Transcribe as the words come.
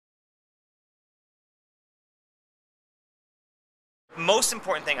Most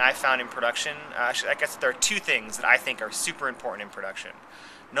important thing I found in production, I guess there are two things that I think are super important in production.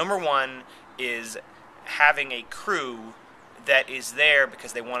 Number one is having a crew that is there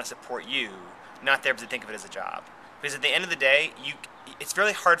because they want to support you, not there because they think of it as a job. Because at the end of the day, it's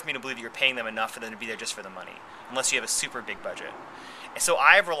really hard for me to believe that you're paying them enough for them to be there just for the money, unless you have a super big budget. And so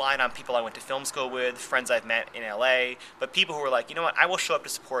I've relied on people I went to film school with, friends I've met in LA, but people who were like, you know what, I will show up to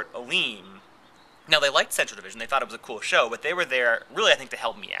support Aleem. Now, they liked Central Division, they thought it was a cool show, but they were there really, I think, to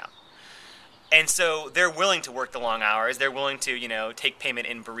help me out. And so they're willing to work the long hours. They're willing to, take payment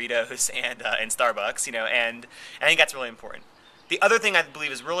in burritos and Starbucks, and I think that's really important. The other thing I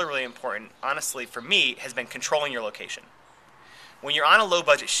believe is really, really important, honestly, for me, has been controlling your location. When you're on a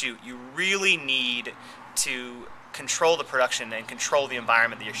low-budget shoot, you really need to control the production and control the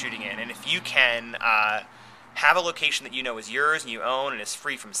environment that you're shooting in. And if you can have a location that you know is yours and you own and is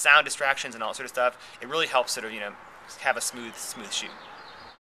free from sound distractions and all that sort of stuff, it really helps sort of, have a smooth shoot.